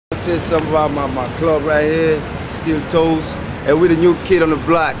say something about my club right here, Steel Toes. And we the new kid on the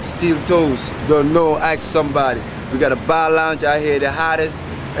block, Steel Toes. Don't know, ask somebody. We got a bar lounge out here, the hottest,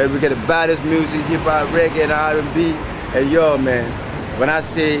 and we got the baddest music, hip-hop, reggae, and R&B. And yo, man, when I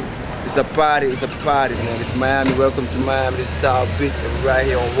say it's a party, man. It's Miami, welcome to Miami, this is South Beach, and we're right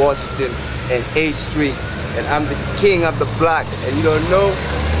here on Washington and 8th Street. And I'm the king of the block, and you don't know,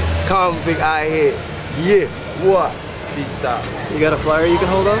 convict out here. Yeah, what? Peace out. You got a flyer you can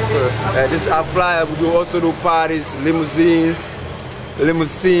hold up? This is our flyer. We also do parties, limousines and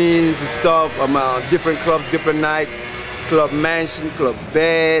stuff. Different clubs, different night. Club Mansion, Club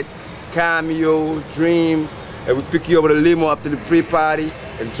Bed, Cameo, Dream. And we pick you up with a limo after the pre-party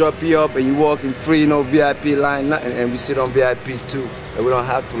and drop you up and you walk in free, no VIP line, nothing. And we sit on VIP too. And we don't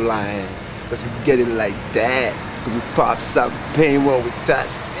have to line because we get it like that. We pop champagne when we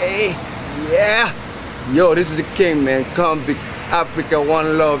touch. Hey, yeah. Yo, this is the king, man. Convict, Africa,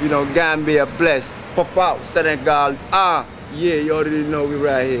 one love, you know, Gambia, blessed. Pop out, Senegal, yeah, you already know we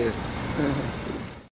right here.